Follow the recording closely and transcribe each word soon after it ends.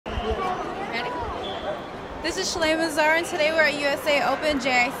This is Shalema, Meszaro, and today we're at USA Open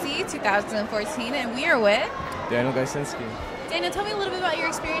JIC 2014, and we are with Gaysinsky. Daniel, tell me a little bit about your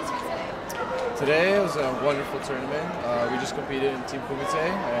experience here today. Today was a wonderful tournament. We just competed in Team Kumite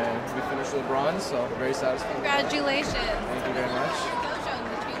and we finished with bronze, so we're very satisfied. Congratulations. Thank you very much.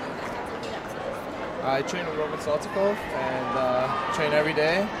 I train with Roman Saltykov and train every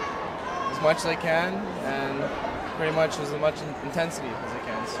day as much as I can and pretty much with as much intensity as I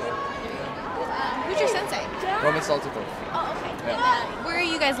can. So, who's your sensei? Roman Saltykov. Oh, okay. Yeah. Where are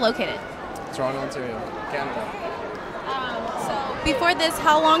you guys located? Toronto, Ontario, Canada. So before this,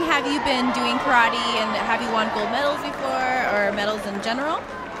 how long have you been doing karate, and have you won gold medals before or medals in general?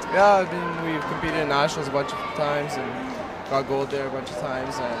 Yeah, we've competed in nationals a bunch of times and got gold there a bunch of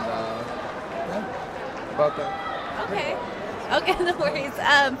times, and yeah, about that. Okay. Okay, no worries.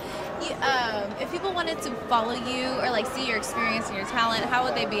 If people wanted to follow you or like see your experience and your talent, how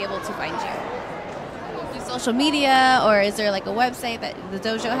would they be able to find you? Through social media, or is there like a website that the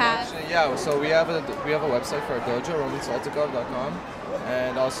dojo has? Actually, yeah, so we have a website for our dojo, romansaltykov.com,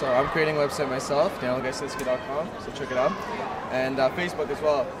 and also I'm creating a website myself, Gaysinsky.com, so check it out, and Facebook as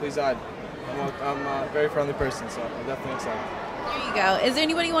well. Please add. I'm a very friendly person, so I'll definitely accept. There you go. Is there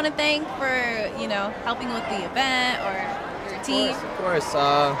anybody you want to thank for helping with the event or your team? Of course.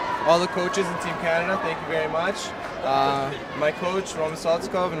 All the coaches in Team Canada, thank you very much. My coach, Roman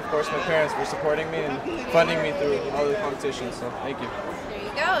Saltykov, and of course my parents for supporting me and funding me through all the competitions, so thank you. There you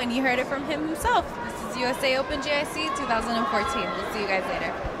go, and you heard it from him himself. This is USA Open JIC 2014. We'll see you guys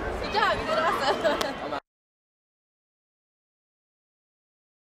later. Good job, you did awesome.